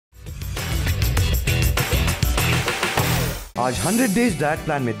आज 100 days diet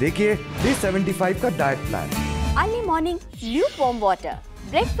plan में देखिए डे 75 का diet plan. Early morning lukewarm water,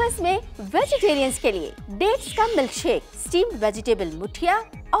 breakfast में वेजिटेरियंस के लिए डेट्स का मिल्क शेक, स्टीम्ड वेजिटेबल मुठिया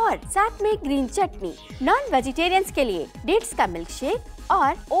और साथ में ग्रीन चटनी। नॉन वेजिटेरियंस के लिए डेट्स का मिल्क शेक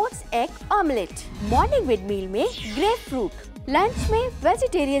और oats egg omelette. Morning mid मील में ग्रेप फ्रूट। लंच में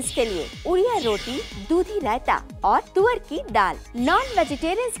वेजिटेरियंस के लिए उड़िया रोटी, दूधी रायता और तुअर की दाल। नॉन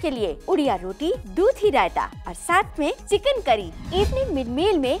वेजिटेरियंस के लिए उड़िया रोटी, दूधी रायता और साथ में चिकन करी। इवनिंग मिड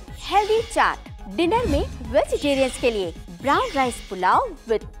मील में हेल्दी चाट। डिनर में वेजिटेरियंस के लिए ब्राउन राइस पुलाव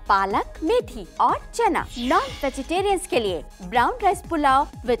विद पालक, मेथी और चना। नॉन वेजिटेरियंस के लिए ब्राउन राइस पुलाव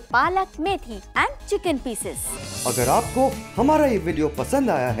विद पालक, मेथी एंड चिकन पीसेस। अगर आपको हमारा ये वीडियो पसंद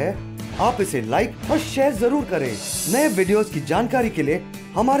आया है, आप इसे लाइक और शेयर जरूर करें। नए वीडियोस की जानकारी के लिए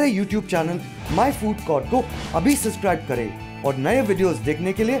हमारे YouTube चैनल MyFoodCourt को अभी सब्सक्राइब करें और नए वीडियोस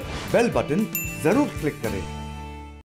देखने के लिए बेल बटन जरूर क्लिक करें।